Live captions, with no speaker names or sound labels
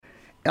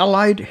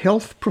allied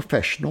health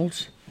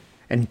professionals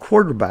and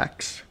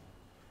quarterbacks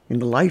in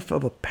the life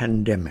of a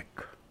pandemic.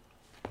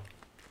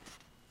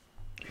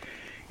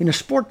 In a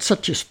sport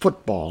such as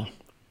football,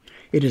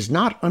 it is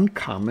not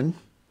uncommon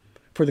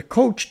for the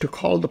coach to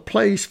call the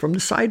plays from the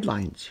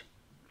sidelines.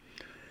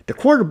 The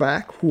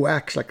quarterback, who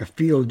acts like a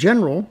field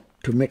general,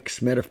 to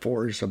mix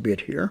metaphors a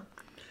bit here,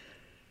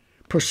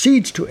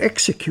 proceeds to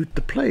execute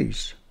the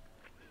plays.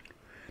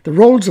 The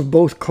roles of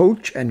both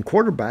coach and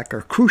quarterback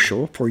are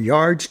crucial for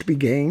yards to be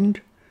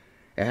gained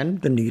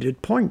and the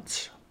needed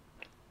points.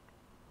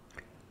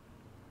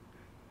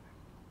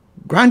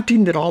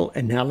 Granting that all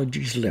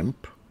analogies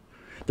limp,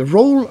 the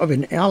role of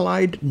an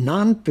allied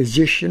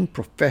non-physician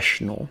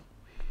professional,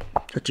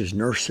 such as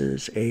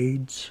nurses,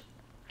 aides,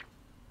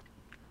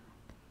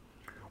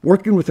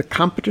 working with a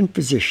competent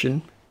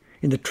physician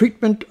in the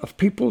treatment of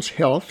people's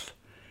health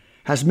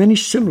has many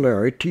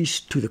similarities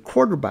to the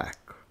quarterback.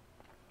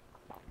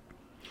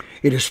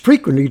 It is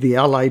frequently the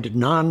allied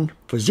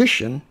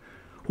non-physician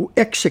who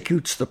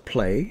executes the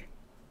play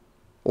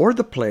or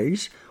the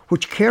plays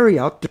which carry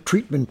out the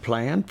treatment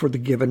plan for the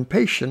given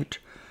patient,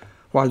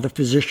 while the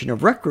physician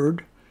of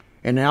record,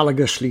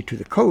 analogously to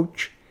the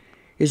coach,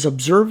 is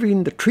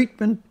observing the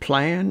treatment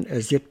plan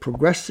as it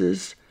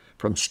progresses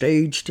from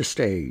stage to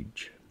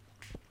stage.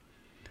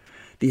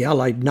 The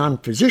allied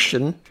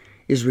non-physician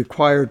is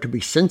required to be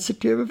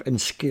sensitive and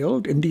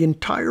skilled in the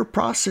entire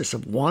process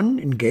of 1,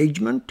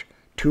 engagement,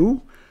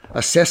 2,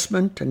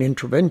 assessment and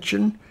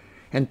intervention,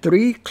 and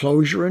 3,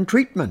 closure and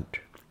treatment.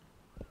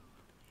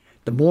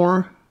 The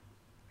more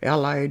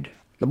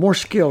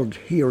skilled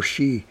he or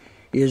she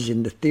is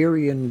in the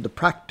theory and the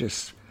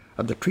practice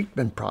of the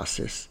treatment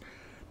process,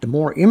 the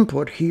more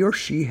input he or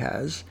she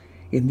has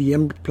in the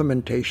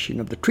implementation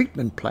of the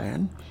treatment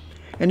plan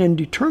and in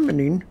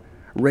determining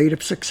rate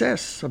of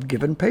success of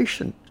given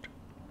patient.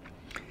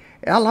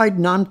 Allied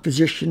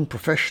non-physician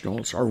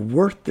professionals are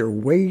worth their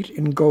weight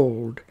in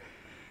gold,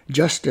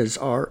 just as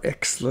are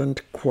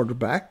excellent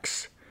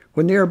quarterbacks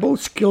when they are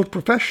both skilled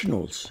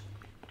professionals.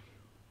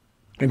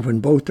 And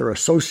when both are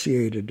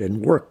associated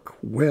and work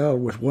well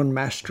with one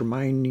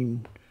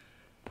masterminding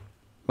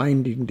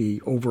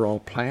the overall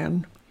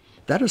plan,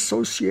 that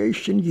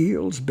association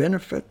yields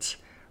benefits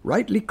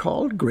rightly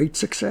called great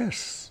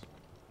success.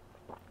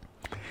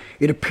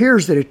 It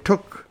appears that it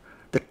took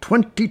the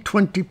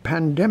 2020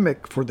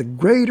 pandemic for the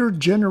greater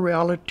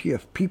generality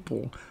of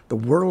people the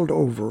world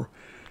over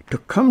to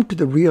come to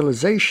the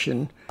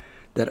realization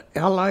that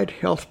allied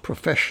health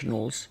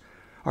professionals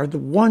are the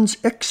ones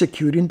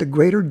executing the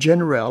greater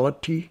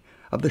generality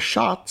of the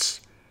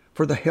shots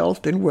for the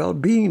health and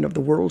well-being of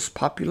the world's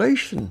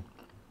population.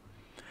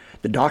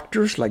 The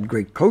doctors, like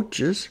great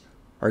coaches,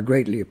 are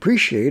greatly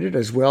appreciated,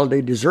 as well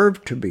they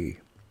deserve to be.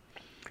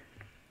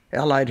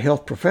 Allied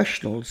health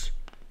professionals,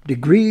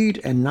 degreed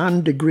and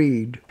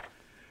non-degreed,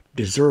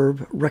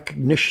 deserve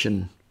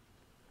recognition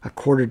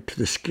accorded to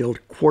the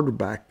skilled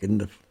quarterback in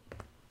the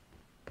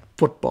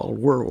football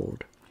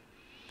world.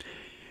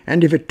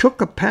 And if it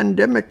took a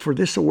pandemic for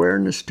this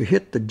awareness to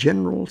hit the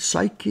general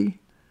psyche,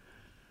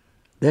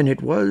 then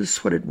it was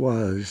what it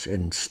was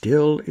and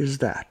still is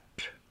that.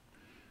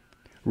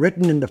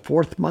 Written in the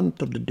 4th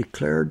month of the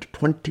declared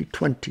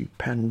 2020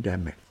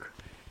 pandemic.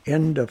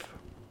 End of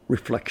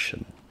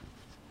reflection.